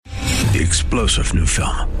The explosive new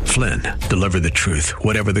film, Flynn, deliver the truth,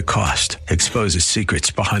 whatever the cost, exposes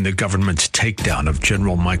secrets behind the government's takedown of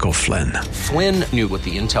General Michael Flynn. Flynn knew what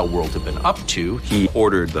the intel world had been up to. He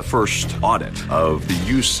ordered the first audit of the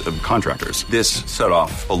use of contractors. This set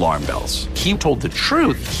off alarm bells. He told the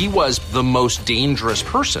truth. He was the most dangerous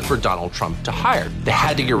person for Donald Trump to hire. They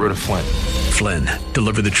had to get rid of Flynn. Flynn,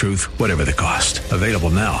 deliver the truth, whatever the cost. Available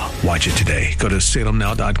now. Watch it today. Go to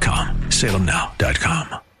salemnow.com.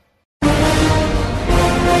 salemnow.com.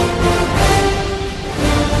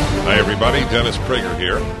 Hi, everybody. Dennis Prager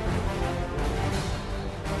here.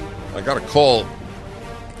 I got a call,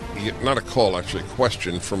 not a call, actually, a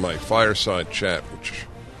question from my fireside chat, which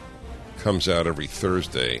comes out every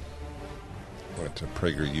Thursday. I went to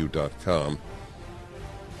prageru.com.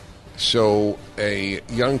 So a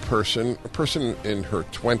young person, a person in her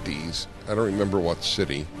 20s, I don't remember what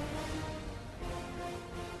city,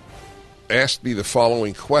 asked me the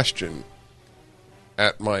following question.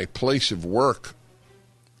 At my place of work,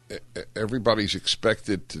 everybody's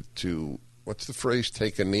expected to what's the phrase,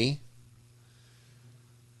 take a knee?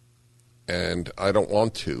 And I don't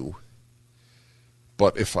want to.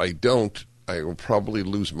 But if I don't, I will probably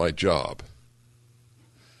lose my job.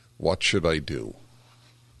 What should I do?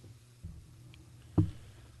 The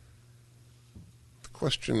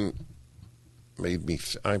question made me,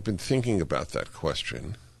 I've been thinking about that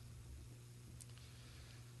question.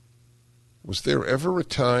 Was there ever a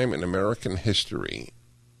time in American history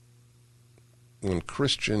when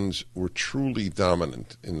Christians were truly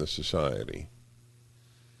dominant in the society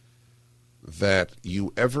that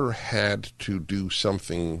you ever had to do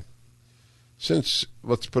something since,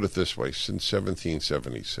 let's put it this way, since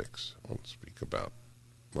 1776? I won't speak about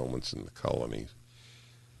moments in the colonies.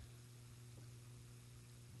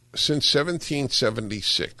 Since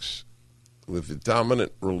 1776, with the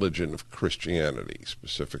dominant religion of Christianity,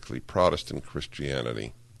 specifically Protestant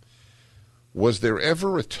Christianity, was there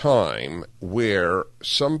ever a time where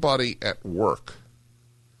somebody at work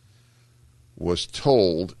was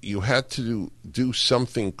told you had to do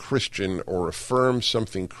something Christian or affirm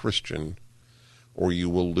something Christian or you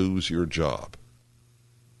will lose your job?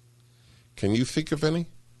 Can you think of any?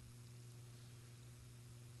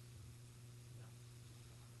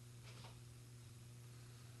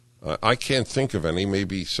 I can't think of any.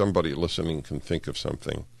 Maybe somebody listening can think of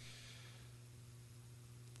something.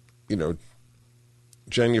 You know,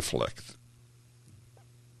 genuflect,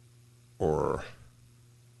 or,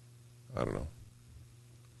 I don't know,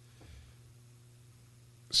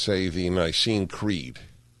 say the Nicene Creed,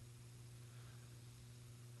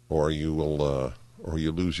 or you will, or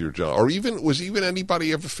you lose your job. Or even, was even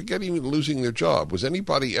anybody ever, forget even losing their job, was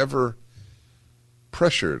anybody ever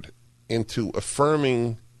pressured into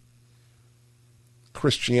affirming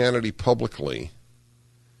Christianity publicly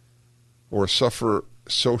or suffer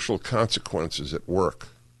social consequences at work?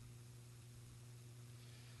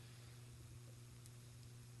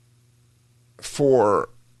 For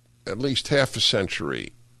at least half a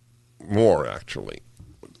century, more actually,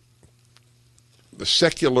 the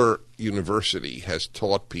secular university has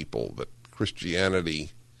taught people that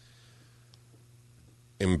Christianity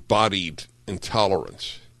embodied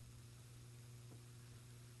intolerance.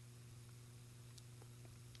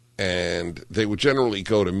 And they would generally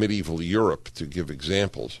go to medieval Europe to give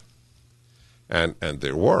examples. And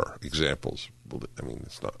there were examples. I mean,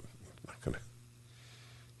 it's not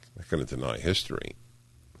going to deny history.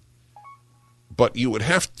 But you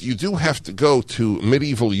do have to go to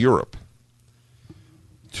medieval Europe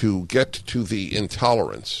to get to the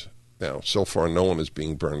intolerance. Now, so far, no one is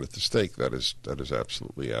being burned at the stake. That is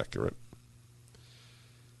absolutely accurate.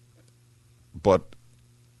 But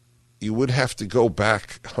you would have to go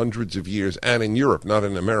back hundreds of years, and in Europe, not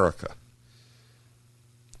in America,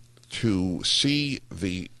 to see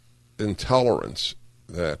the intolerance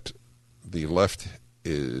that the left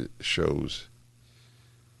shows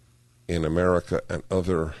in America and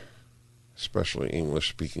other, especially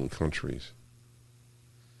English-speaking countries.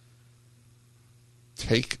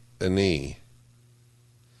 Take a knee.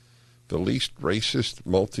 The least racist,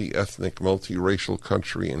 multi-ethnic, multi-racial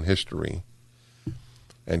country in history,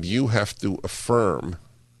 and you have to affirm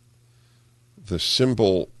the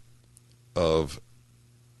symbol of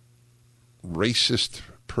racist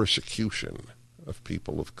persecution of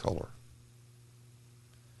people of color.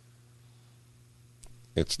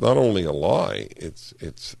 It's not only a lie,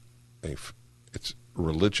 it's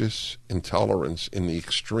religious intolerance in the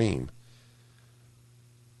extreme.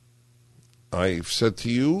 I've said to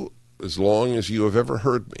you, as long as you have ever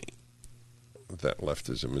heard me, that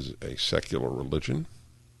leftism is a secular religion.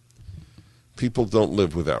 People don't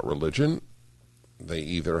live without religion. They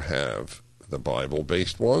either have the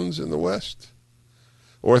Bible-based ones in the West,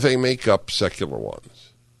 or they make up secular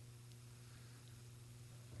ones.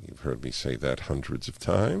 You've heard me say that hundreds of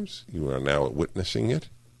times. You are now witnessing it.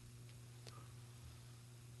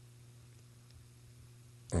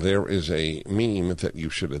 There is a meme that you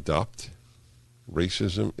should adopt.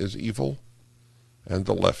 Racism is evil, and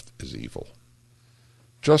the left is evil.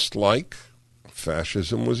 Just like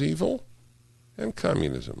fascism was evil, and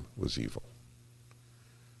communism was evil.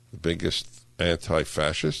 The biggest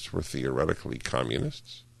anti-fascists were theoretically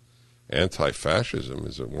communists. Anti-fascism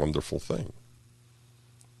is a wonderful thing.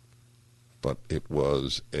 But it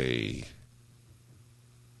was a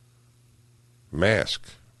mask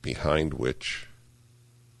behind which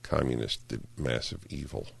communists did massive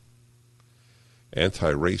evil.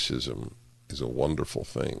 Anti-racism is a wonderful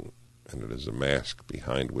thing, and it is a mask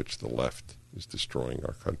behind which the left is destroying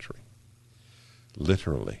our country.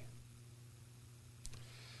 Literally.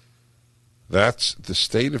 That's the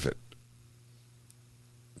state of it.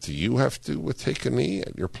 Do you have to take a knee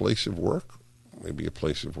at your place of work? Maybe your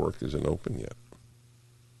place of work isn't open yet.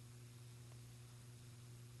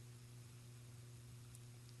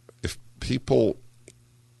 If people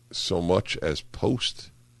so much as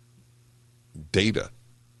post data,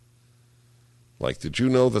 like, did you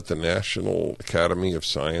know that the National Academy of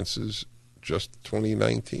Sciences, just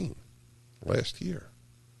 2019, last year,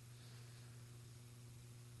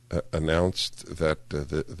 announced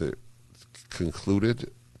that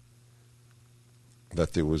concluded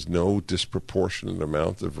that there was no disproportionate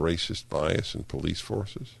amount of racist bias in police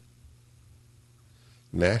forces?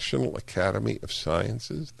 National Academy of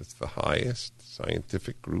Sciences, that's the highest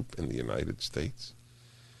scientific group in the United States.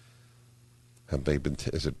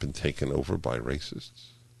 Has it been taken over by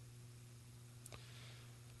racists?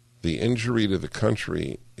 The injury to the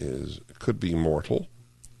country could be mortal.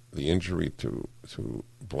 The injury to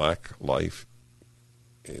black life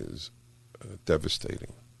is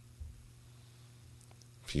devastating.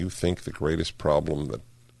 If you think the greatest problem that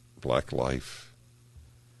black life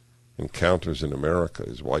encounters in America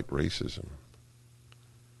is white racism,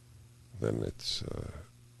 then it's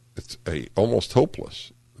almost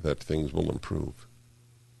hopeless that things will improve.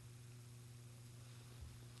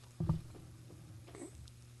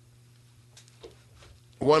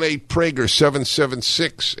 One 8-Prager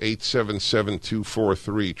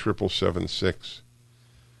 776-877-243 776.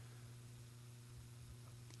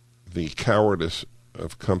 The cowardice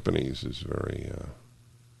of companies is very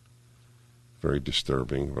very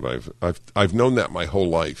disturbing, but I've known that my whole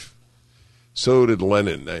life. So did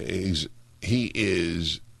Lenin. He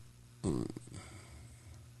is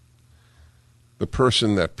the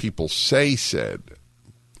person that people said,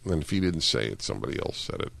 and if he didn't say it, somebody else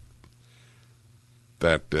said it,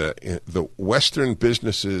 that the Western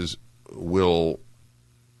businesses will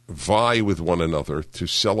vie with one another to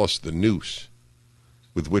sell us the noose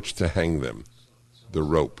with which to hang them, the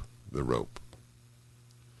rope.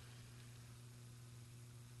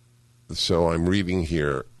 So I'm reading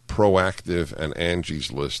here, Proactive and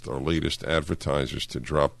Angie's List are latest advertisers to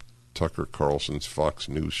drop Tucker Carlson's Fox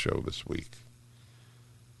News show this week.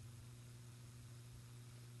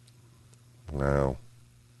 Wow.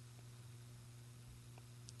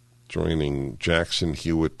 Joining Jackson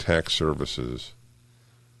Hewitt Tax Services.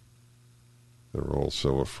 They're all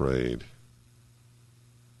so afraid.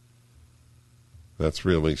 That's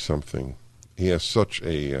really something. He has such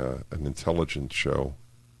an intelligent show.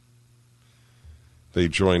 They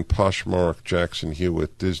joined Poshmark, Jackson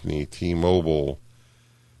Hewitt, Disney, T-Mobile,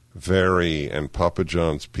 Very, and Papa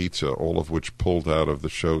John's Pizza, all of which pulled out of the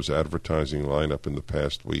show's advertising lineup in the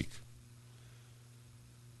past week.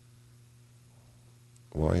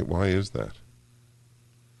 Why is that?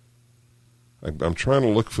 I'm trying to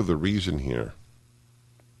look for the reason here.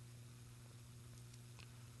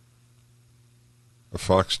 A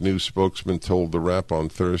Fox News spokesman told The Wrap on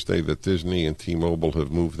Thursday that Disney and T-Mobile have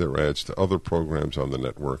moved their ads to other programs on the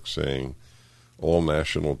network, saying all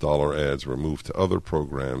national dollar ads were moved to other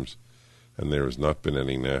programs and there has not been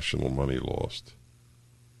any national money lost.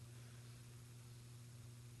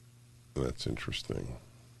 That's interesting.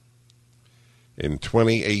 In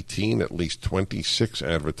 2018, at least 26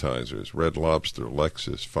 advertisers, Red Lobster,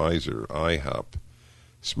 Lexus, Pfizer, IHOP,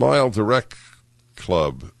 Smile Direct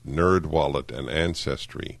Club, NerdWallet, and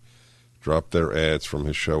Ancestry dropped their ads from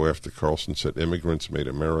his show after Carlson said immigrants made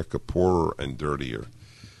America poorer and dirtier.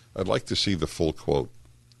 I'd like to see the full quote.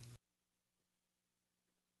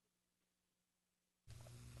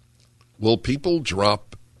 Will people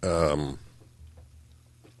drop,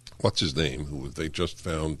 what's his name, who they just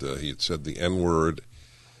found, he had said the N-word,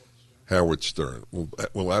 Howard Stern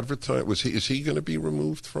will advertise. Is he going to be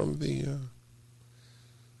removed from the?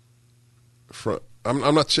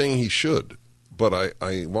 I'm not saying he should, but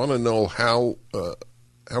I want to know how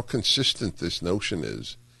consistent this notion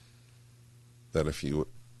is that if you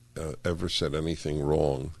ever said anything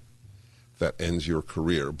wrong, that ends your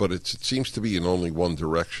career. But it seems to be in only one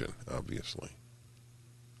direction, obviously.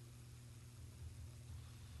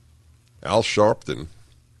 Al Sharpton,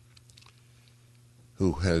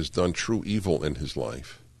 who has done true evil in his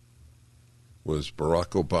life, was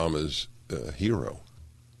Barack Obama's hero.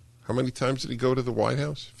 How many times did he go to the White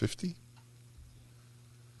House? 50?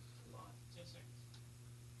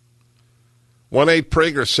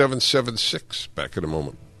 1-8-Prager-776. Back in a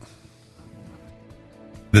moment.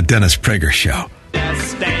 The Dennis Prager Show.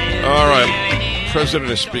 All right. President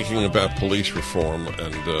is speaking about police reform,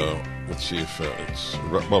 and let's see if it's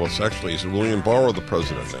actually, is it William Barr or the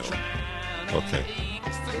president now? Okay.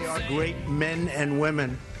 They are great men and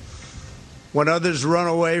women. When others run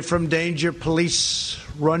away from danger, police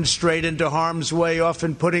run straight into harm's way,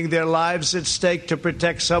 often putting their lives at stake to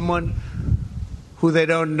protect someone who they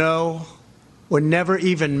don't know or never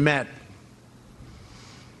even met.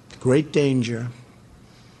 Great danger.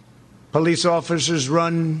 Police officers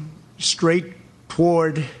run straight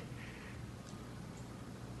toward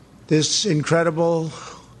this incredible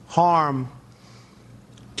harm.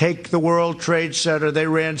 Take the World Trade Center. They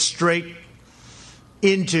ran straight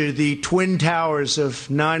into the Twin Towers of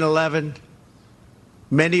 9/11.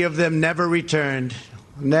 Many of them never returned.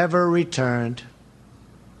 Never returned.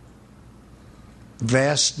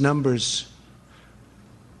 Vast numbers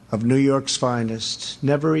of New York's finest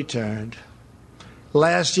never returned.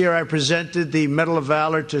 Last year, I presented the Medal of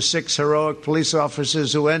Valor to 6 heroic police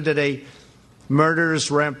officers who ended a murderous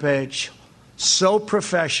rampage so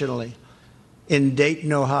professionally in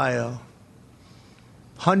Dayton, Ohio.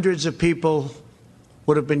 Hundreds of people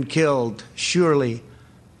would have been killed, surely,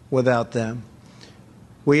 without them.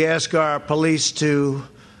 We ask our police to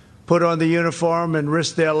put on the uniform and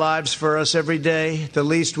risk their lives for us every day, the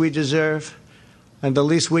least we deserve and the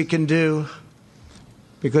least we can do,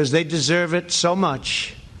 because they deserve it so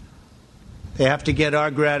much. They have to get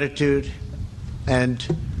our gratitude, and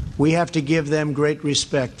we have to give them great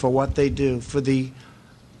respect for what they do, for the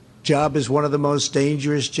job is one of the most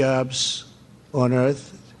dangerous jobs on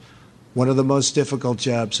earth, one of the most difficult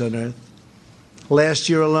jobs on earth. Last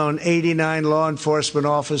year alone, 89 law enforcement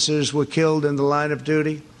officers were killed in the line of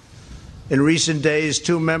duty. In recent days,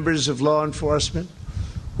 2 members of law enforcement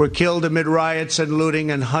were killed amid riots and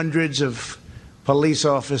looting, and hundreds of police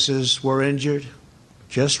officers were injured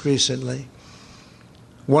just recently.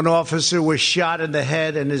 1 officer was shot in the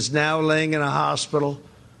head and is now laying in a hospital,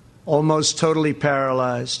 almost totally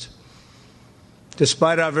paralyzed.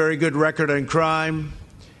 Despite our very good record on crime,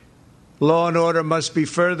 law and order must be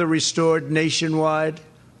further restored nationwide,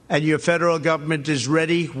 and your federal government is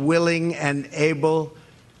ready, willing, and able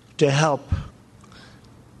to help,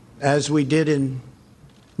 as we did in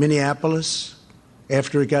Minneapolis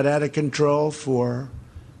after it got out of control for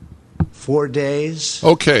 4 days.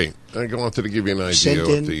 Okay. I wanted to give you an idea of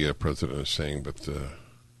what the president is saying, but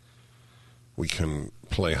we can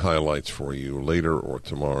play highlights for you later or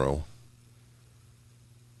tomorrow.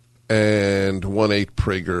 And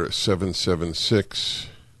 1-8-Prager-776.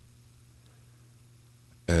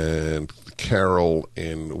 And Carol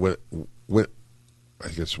in,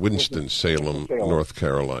 Winston-Salem, North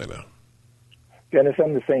Carolina. Dennis,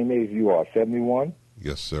 I'm the same age you are, 71.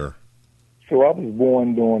 Yes, sir. So I was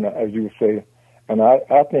born during, as you say, and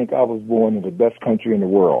I think I was born in the best country in the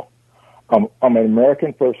world. I'm an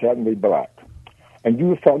American first, happen to be black. And you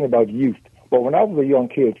was talking about youth. But when I was a young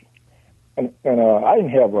kid, and I didn't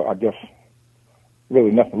have,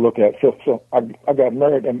 really nothing to look at. So I got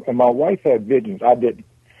married, and my wife had visions. I didn't.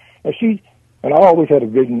 And I always had a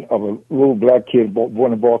vision of a little black kid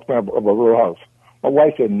born in Baltimore of a real house. My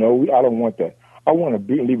wife said, no, I don't want that. I want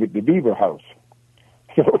to leave it the Beaver house.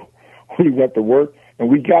 So we went to work, and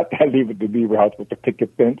we got that leave it the Beaver house with the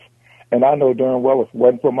picket fence. And I know darn well if it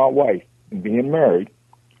wasn't for my wife and being married,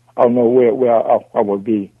 I don't know where I would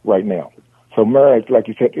be right now. So marriage, like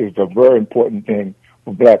you said, is a very important thing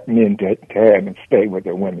for black men to have and stay with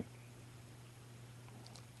their women.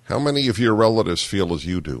 How many of your relatives feel as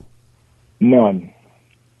you do? None.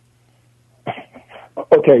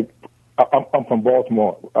 Okay, I'm from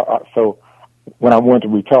Baltimore, so when I wanted to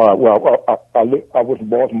retire, I was in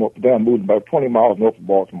Baltimore, but then I moved about 20 miles north of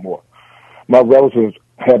Baltimore. My relatives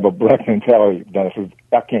have a black mentality, Dennis.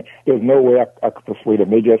 There's no way I could persuade them.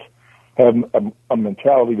 They just have a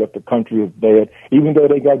mentality that the country is bad, even though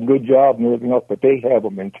they got good jobs and everything else, but they have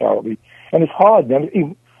a mentality. And it's hard, Dennis.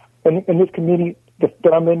 in this community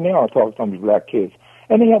that I'm in now, I talk to some of these black kids,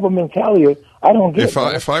 and they have a mentality of, I don't get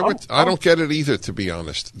it. I don't get it either, to be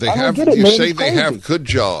honest. They I don't have, get it, you man. say It's they crazy. have good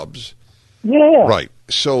jobs. Yeah. Right.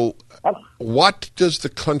 So what does the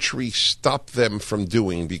country stop them from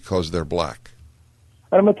doing because they're black?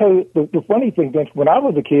 And I'm going to tell you the funny thing, Vince, when I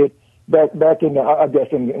was a kid, back in the, I guess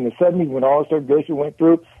in the 70s when all segregation went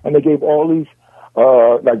through, and they gave all these,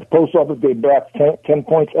 like the post office gave black 10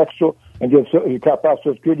 points extra, and give you cop out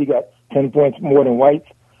Social Security, got 10 points more than whites.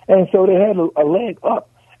 And so they had a leg up.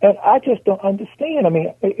 And I just don't understand. I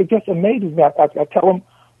mean, it just amazes me. I tell them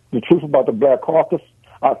the truth about the Black Caucus.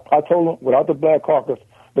 I told them without the Black Caucus,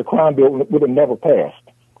 the crime bill would have never passed.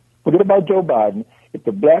 Forget about Joe Biden. If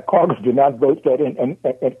the Black Caucus did not vote that in,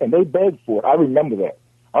 and they begged for it, I remember that.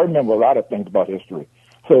 I remember a lot of things about history.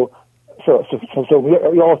 So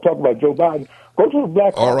we always talk about Joe Biden. Go to the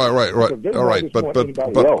Black Caucus. All right.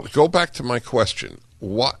 But go back to my question.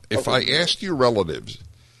 What if I asked your relatives,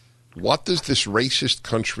 what does this racist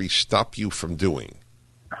country stop you from doing?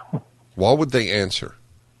 What would they answer?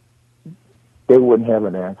 They wouldn't have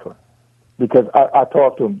an answer, because I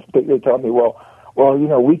talked to them. They told me, well,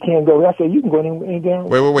 we can't go. I said, you can go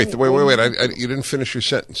anywhere. Wait. You didn't finish your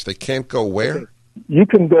sentence. They can't go where? You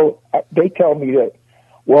can go. They tell me that,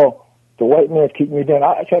 well, the white man's keeping me down.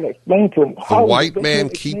 I try to explain to them. The white man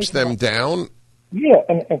keeps them down? Yeah,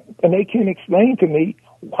 and they can't explain to me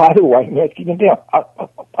why the white man's keeping them down.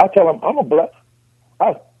 I tell them, I'm a black.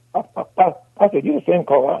 I said, you're the same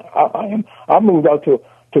color I am. I moved out to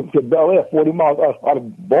Bel Air, 40 miles out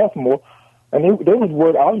of Baltimore, and they was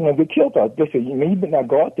worried I was going to get killed out. They said, you better not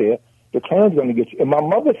go out there. The Klan's going to get you. And my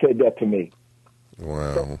mother said that to me.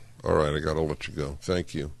 Wow. All right, I got to let you go.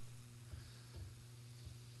 Thank you.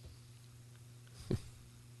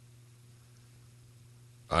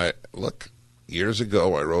 Years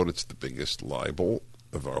ago, I wrote it's the biggest libel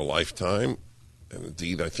of our lifetime, and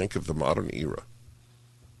indeed, I think of the modern era,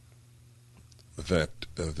 that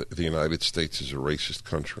the United States is a racist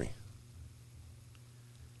country.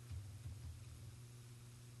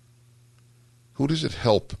 Who does it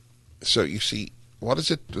help? So you see, what is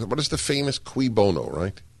the famous cui bono,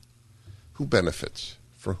 right? Who benefits?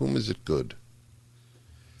 For whom is it good?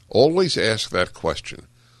 Always ask that question.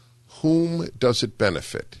 Whom does it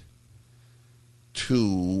benefit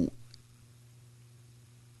to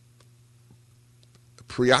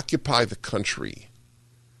preoccupy the country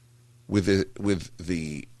with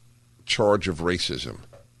the charge of racism?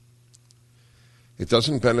 It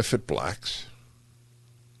doesn't benefit blacks.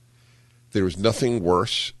 There is nothing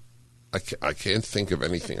worse. I can't think of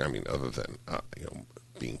anything, other than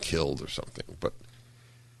being killed or something. But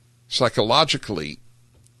psychologically,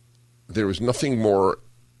 there is nothing more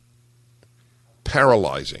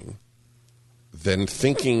paralyzing than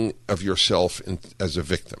thinking of yourself as a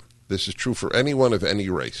victim. This is true for anyone of any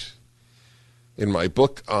race. In my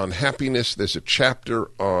book on happiness, there's a chapter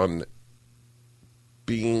on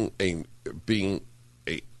being a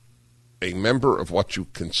member of what you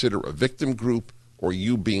consider a victim group, or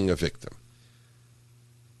you being a victim.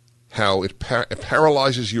 How it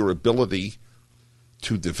paralyzes your ability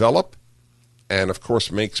to develop, and of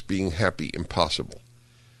course makes being happy impossible.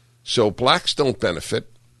 So blacks don't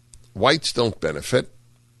benefit, whites don't benefit,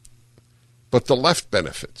 but the left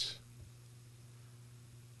benefits.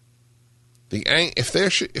 If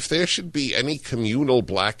there should be any communal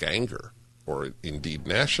black anger, or indeed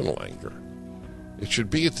national anger, it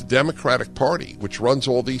should be at the Democratic Party, which runs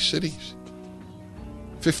all these cities.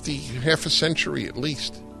 Half a century at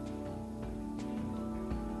least.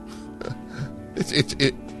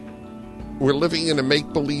 We're living in a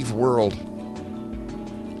make-believe world.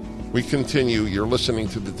 We continue. You're listening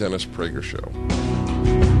to the Dennis Prager Show.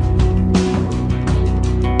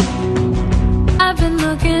 I've been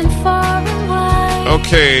looking for a while.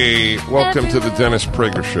 Okay, welcome to the Dennis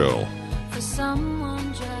Prager Show. For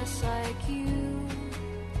someone just like you.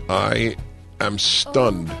 I am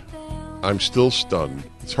stunned. I'm still stunned.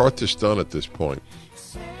 It's hard to stun at this point.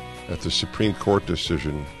 At the Supreme Court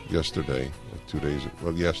decision yesterday,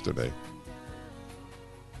 yesterday.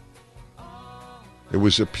 It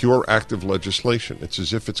was a pure act of legislation. It's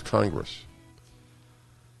as if it's Congress.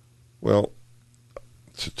 Well,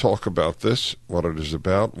 to talk about this, what it is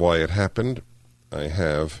about, why it happened, I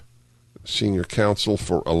have Senior Counsel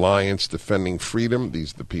for Alliance Defending Freedom.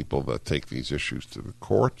 These are the people that take these issues to the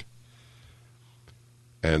court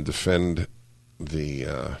and defend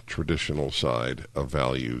the traditional side of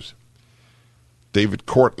values. David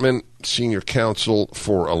Cortman, Senior Counsel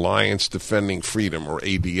for Alliance Defending Freedom, or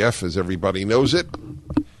ADF as everybody knows it.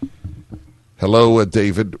 Hello,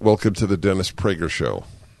 David. Welcome to the Dennis Prager Show.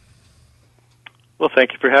 Well,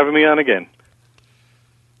 thank you for having me on again.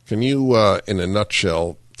 Can you, in a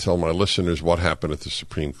nutshell, tell my listeners what happened at the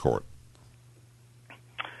Supreme Court?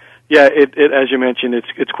 Yeah, it as you mentioned,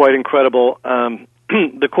 it's quite incredible.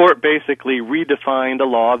 The court basically redefined a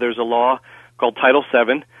law. There's a law called Title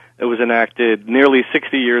VII. It was enacted nearly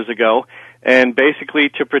 60 years ago, and basically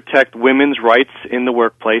to protect women's rights in the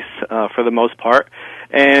workplace for the most part.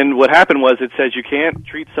 And what happened was it says you can't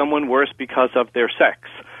treat someone worse because of their sex.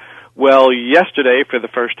 Well, yesterday, for the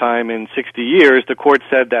first time in 60 years, the court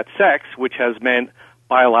said that sex, which has meant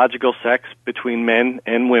biological sex between men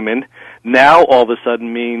and women, now all of a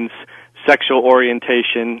sudden means sexual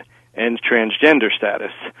orientation and transgender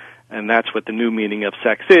status. And that's what the new meaning of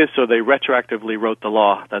sex is, so they retroactively wrote the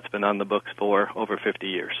law that's been on the books for over 50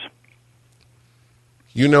 years.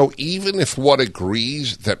 You know, even if one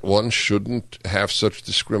agrees that one shouldn't have such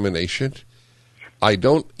discrimination, I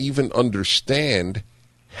don't even understand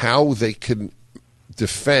how they can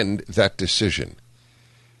defend that decision.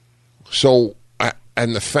 So,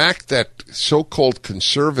 and the fact that so-called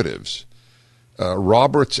conservatives,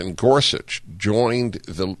 Roberts and Gorsuch, joined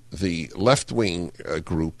the left-wing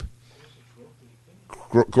group,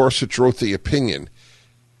 Gorsuch wrote the opinion,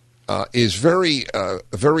 is very,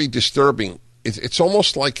 very disturbing. It's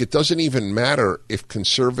almost like it doesn't even matter if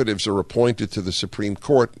conservatives are appointed to the Supreme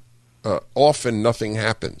Court. Often nothing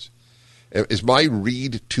happens. Is my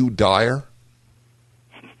read too dire?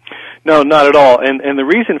 No, not at all. And the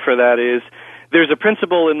reason for that is there's a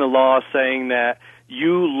principle in the law saying that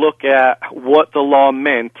you look at what the law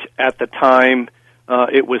meant at the time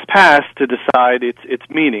it was passed to decide its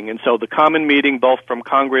meaning. And so the common meaning both from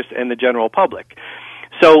Congress and the general public.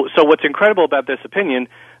 So what's incredible about this opinion,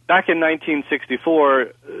 back in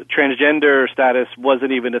 1964, transgender status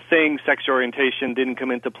wasn't even a thing. Sexual orientation didn't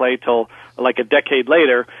come into play till like a decade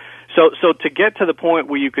later. So to get to the point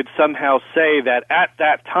where you could somehow say that at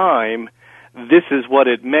that time this is what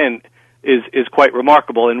it meant is quite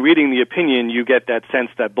remarkable. And reading the opinion, you get that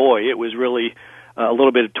sense that, boy, it was really a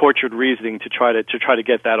little bit of tortured reasoning to try to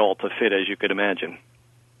get that all to fit, as you could imagine.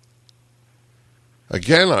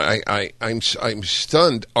 Again, I'm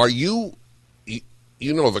stunned. Are you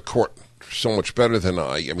know the court so much better than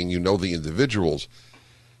I. I mean, you know the individuals.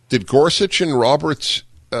 Did Gorsuch and Roberts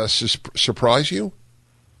surprise you?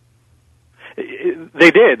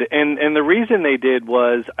 They did, and the reason they did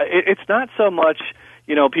was it's not so much,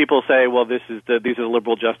 people say, well, these are the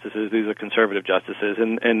liberal justices, these are conservative justices,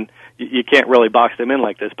 and you can't really box them in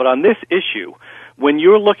like this. But on this issue, when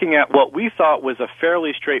you're looking at what we thought was a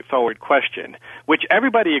fairly straightforward question, which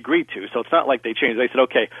everybody agreed to, so it's not like they changed. They said,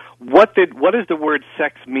 okay, what does the word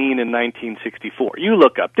sex mean in 1964? You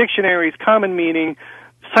look up dictionaries, common meaning,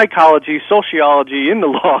 psychology, sociology, in the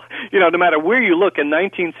law, no matter where you look, in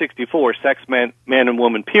 1964, sex meant man and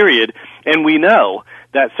woman, period. And we know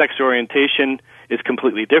that sex orientation is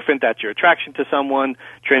completely different. That's your attraction to someone.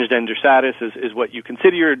 Transgender status is what you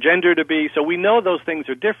consider your gender to be. So we know those things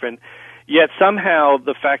are different. Yet somehow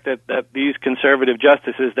the fact that these conservative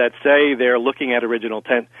justices that say they're looking at original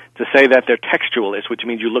intent to say that they're textualists, which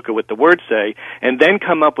means you look at what the words say, and then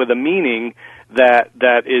come up with a meaning that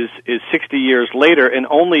is 60 years later and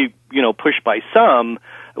only pushed by some,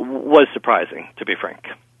 was surprising, to be frank.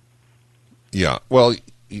 Yeah, well,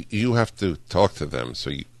 you have to talk to them,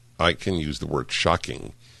 so I can use the word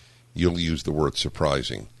shocking. You'll use the word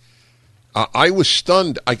surprising. I was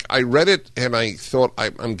stunned. I read it and I thought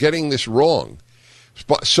I'm getting this wrong.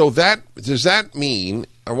 So does that mean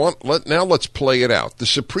now let's play it out. The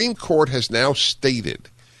Supreme Court has now stated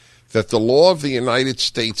that the law of the United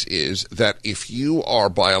States is that if you are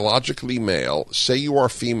biologically male, say you are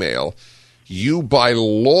female, you by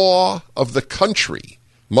law of the country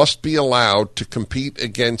must be allowed to compete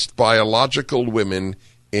against biological women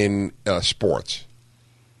in sports.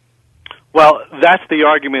 Well, that's the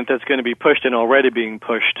argument that's going to be pushed and already being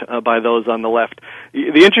pushed by those on the left.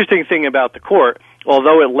 The interesting thing about the court,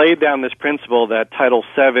 although it laid down this principle that Title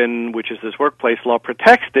VII, which is this workplace law,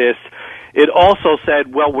 protects this, it also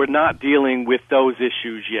said, well, we're not dealing with those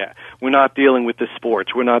issues yet. We're not dealing with the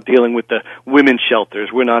sports. We're not dealing with the women's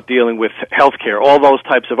shelters. We're not dealing with health care, all those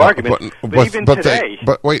types of arguments. But even today...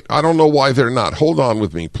 But wait, I don't know why they're not. Hold on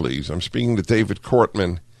with me, please. I'm speaking to David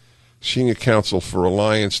Cortman, Senior Counsel for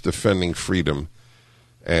Alliance Defending Freedom,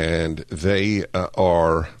 and they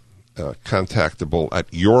are contactable at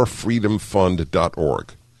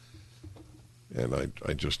yourfreedomfund.org. And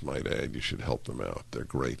I just might add, you should help them out. They're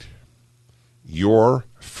great.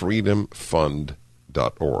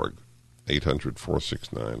 yourfreedomfund.org,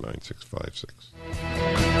 800-469-9656.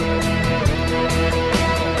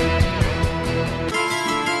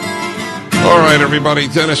 All right, everybody,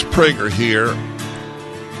 Dennis Prager here.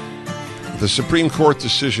 The Supreme Court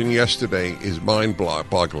decision yesterday is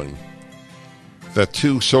mind-boggling. That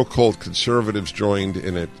two so-called conservatives joined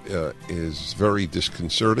in it is very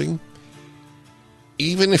disconcerting.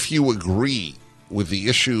 Even if you agree with the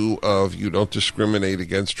issue of you don't discriminate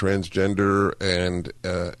against transgender and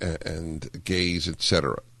gays,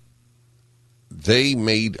 etc., they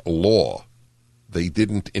made law. They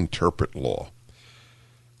didn't interpret law.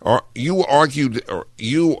 You argued, or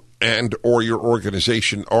you or your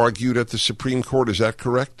organization argued at the Supreme Court. Is that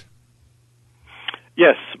correct?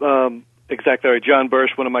 Yes, exactly right. John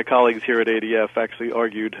Birch, one of my colleagues here at ADF, actually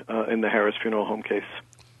argued in the Harris Funeral Home case.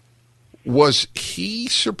 Was he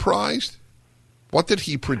surprised? What did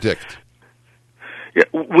he predict? Yeah,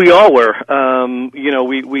 we all were.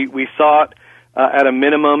 We thought at a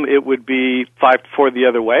minimum it would be 5-4 the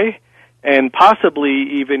other way, and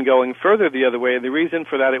possibly even going further the other way. And the reason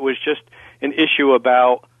for that, it was just an issue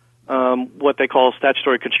about what they call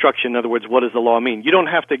statutory construction. In other words, what does the law mean? You don't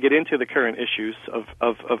have to get into the current issues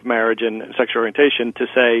of marriage and sexual orientation to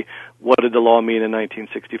say, what did the law mean in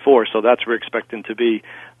 1964? So that's what we're expecting to be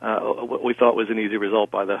what we thought was an easy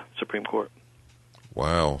result by the Supreme Court.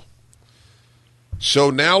 Wow.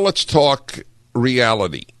 So now let's talk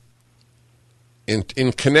reality.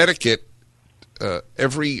 In Connecticut,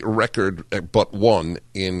 every record but one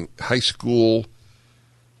in high school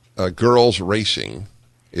girls racing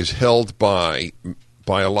is held by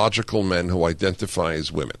biological men who identify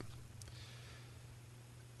as women.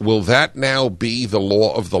 Will that now be the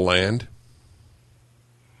law of the land?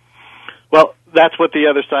 Well, that's what the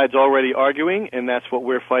other side's already arguing, and that's what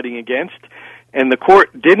we're fighting against. And the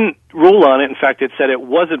court didn't rule on it. In fact, it said it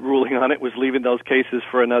wasn't ruling on it, was leaving those cases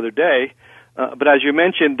for another day. But as you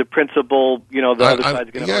mentioned, the principle, the other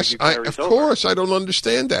side's going to argue carries over. Of course, I don't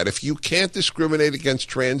understand that. If you can't discriminate against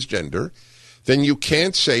transgender, then you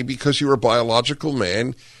can't say because you're a biological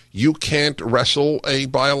man, you can't wrestle a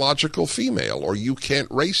biological female, or you can't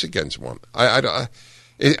race against one.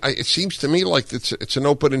 It seems to me like it's an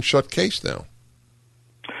open and shut case now.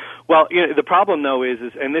 Well, the problem, though, is,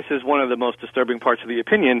 and this is one of the most disturbing parts of the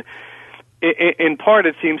opinion, in part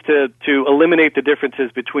it seems to eliminate the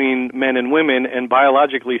differences between men and women, and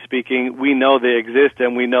biologically speaking, we know they exist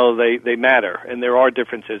and we know they matter, and there are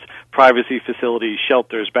differences: privacy facilities,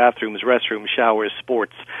 shelters, bathrooms, restrooms, showers,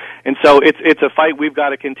 sports. And so it's a fight we've got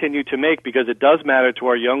to continue to make, because it does matter to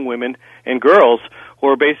our young women and girls who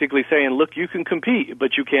are basically saying, look, you can compete,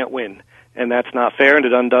 but you can't win. And that's not fair, and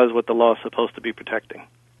it undoes what the law is supposed to be protecting.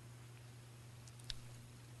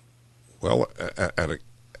 Well, at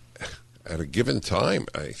a given time,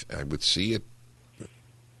 I would see it.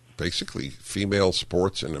 Basically, female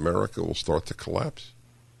sports in America will start to collapse.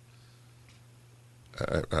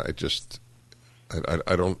 I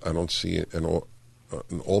don't see an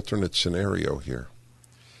alternate scenario here.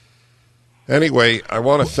 Anyway, I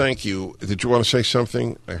want to thank you. Did you want to say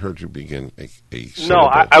something? I heard you begin a No,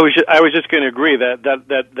 I was just going to agree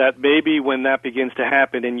that maybe when that begins to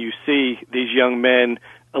happen, and you see these young men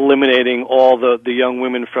eliminating all the young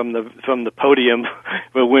women from the podium,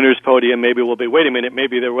 the winner's podium, maybe we'll be, wait a minute,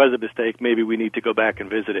 maybe there was a mistake, maybe we need to go back and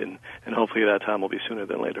visit it, and hopefully that time will be sooner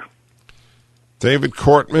than later. David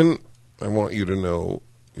Cortman, I want you to know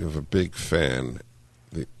you have a big fan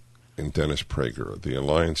in Dennis Prager. The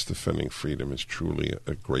Alliance Defending Freedom is truly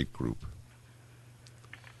a great group.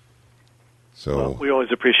 So we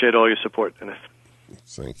always appreciate all your support, Dennis.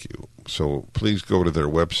 Thank you. So please go to their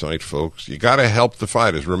website, folks. You got to help the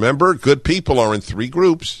fighters. Remember, good people are in 3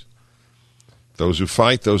 groups: those who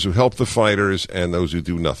fight, those who help the fighters, and those who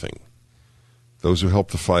do nothing. Those who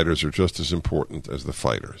help the fighters are just as important as the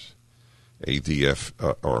fighters. ADF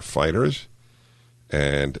are fighters,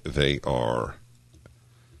 and they are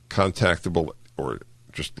contactable, or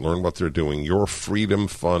just learn what they're doing.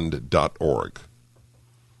 yourfreedomfund.org.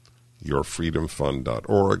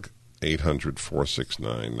 yourfreedomfund.org.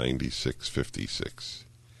 800-469-9656.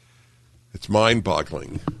 It's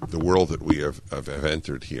mind-boggling, the world that we have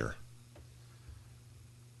entered here.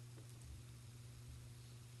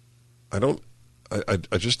 I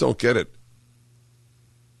just don't get it.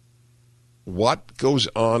 What goes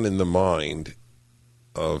on in the mind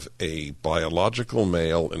of a biological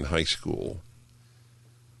male in high school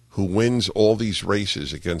who wins all these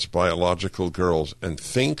races against biological girls and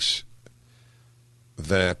thinks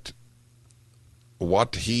that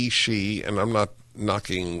what she, and I'm not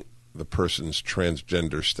knocking the person's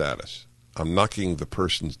transgender status, I'm knocking the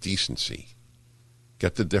person's decency.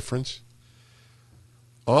 Get the difference?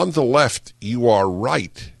 On the left, you are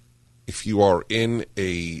right if you are in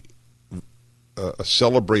a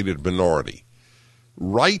celebrated minority.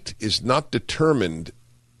 Right is not determined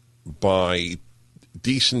by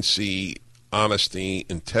decency honesty,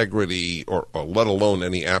 integrity, or let alone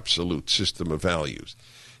any absolute system of values.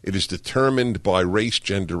 It is determined by race,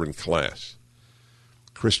 gender, and class.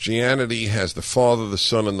 Christianity has the Father, the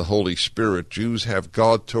Son, and the Holy Spirit. Jews have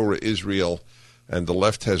God, Torah, Israel, and the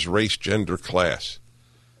left has race, gender, class.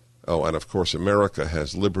 Oh, and of course America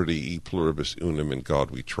has liberty, e pluribus unum, in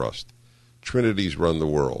God we trust. Trinities run the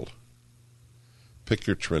world. Pick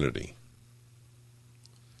your Trinity.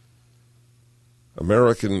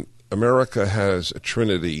 America has a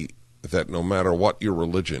Trinity that no matter what your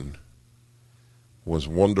religion was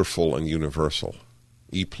wonderful and universal.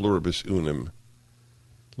 E pluribus unum,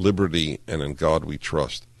 liberty, and in God we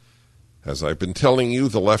trust. As I've been telling you,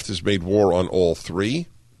 the left has made war on all three,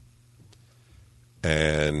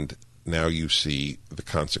 and now you see the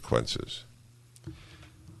consequences.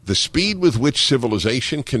 The speed with which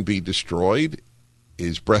civilization can be destroyed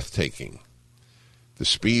is breathtaking. The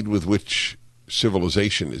speed with which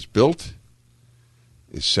civilization is built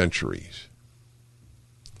is centuries.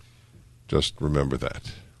 Just remember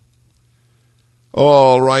that.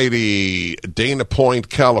 All righty. Dana Point,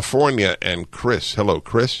 California, and Chris. Hello,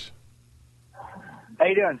 Chris. How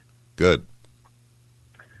you doing? Good.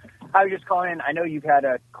 I was just calling in. I know you've had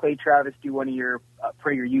Clay Travis do one of your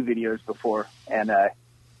PragerU videos before, and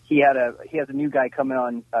he has a new guy coming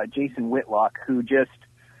on, Jason Whitlock, who just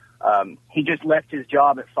left his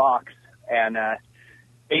job at Fox, and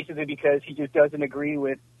basically because he just doesn't agree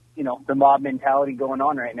with the mob mentality going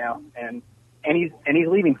on right now, and he's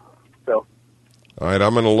leaving. So. All right,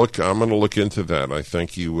 I'm gonna look into that. I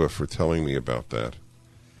thank you for telling me about that.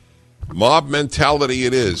 Mob mentality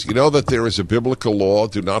it is. You know that there is a biblical law,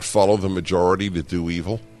 do not follow the majority to do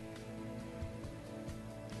evil?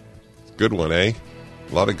 Good one, eh?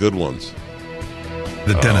 A lot of good ones.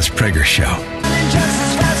 The Dennis Prager Show.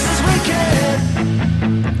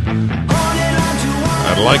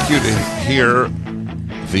 I'd like you to hear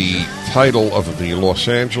the title of the Los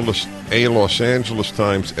Angeles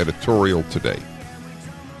Times editorial today.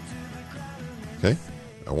 Okay?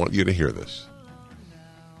 I want you to hear this.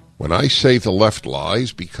 When I say the left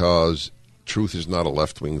lies because truth is not a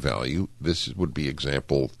left-wing value, this would be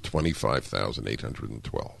example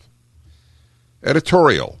 25,812.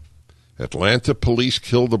 Editorial. Atlanta police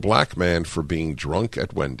killed a black man for being drunk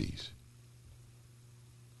at Wendy's.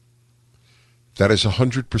 That is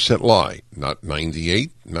 100% lie. Not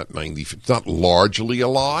 98, not 90. It's not largely a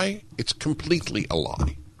lie. It's completely a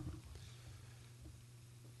lie.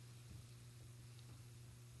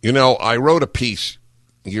 I wrote a piece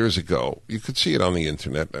years ago. You could see it on the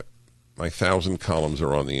internet. My 1,000 columns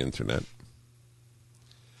are on the internet.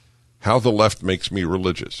 How the left makes me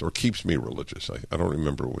religious, or keeps me religious. I don't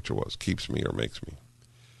remember which it was. Keeps me or makes me.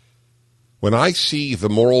 When I see the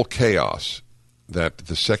moral chaos that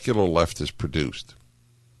the secular left has produced,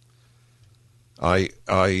 I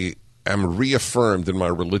am reaffirmed in my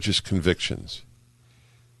religious convictions.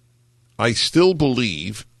 I still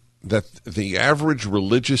believe that the average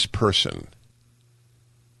religious person,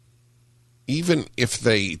 even if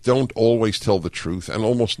they don't always tell the truth, and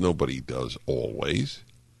almost nobody does always,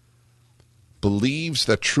 believes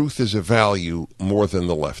that truth is a value more than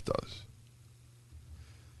the left does.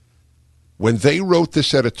 When they wrote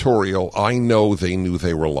this editorial, I know they knew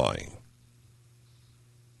they were lying.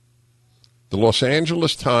 The Los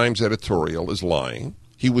Angeles Times editorial is lying.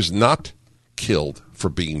 He was not killed for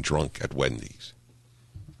being drunk at Wendy's.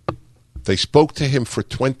 They spoke to him for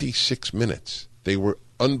 26 minutes. They were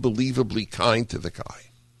unbelievably kind to the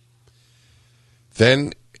guy.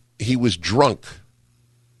 Then he was drunk.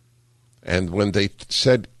 And when they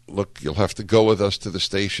said, look, you'll have to go with us to the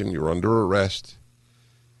station, you're under arrest,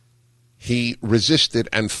 he resisted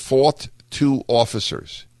and fought two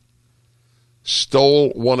officers,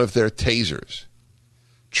 stole one of their tasers,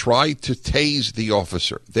 tried to tase the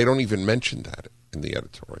officer. They don't even mention that in the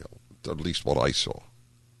editorial, at least what I saw.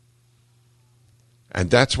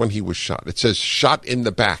 And that's when he was shot. It says shot in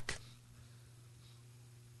the back.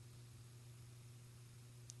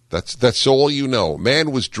 That's all you know.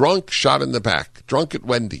 Man was drunk, shot in the back. Drunk at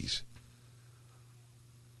Wendy's.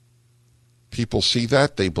 People see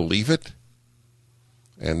that, they believe it,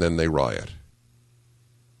 and then they riot.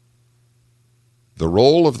 The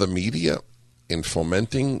role of the media in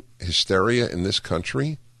fomenting hysteria in this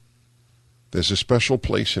country, there's a special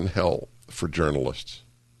place in hell for journalists.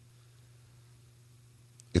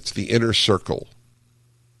 It's the inner circle.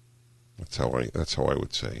 That's how I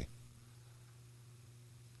would say.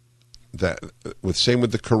 Same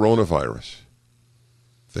with the coronavirus,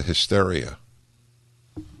 the hysteria.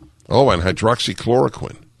 Oh, and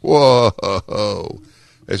hydroxychloroquine. Whoa!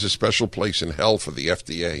 There's a special place in hell for the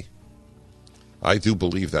FDA. I do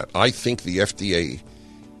believe that. I think the FDA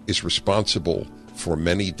is responsible for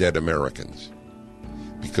many dead Americans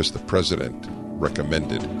because the president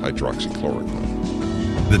recommended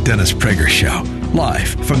hydroxychloroquine. The Dennis Prager Show, live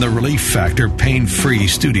from the Relief Factor Pain-Free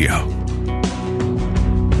Studio.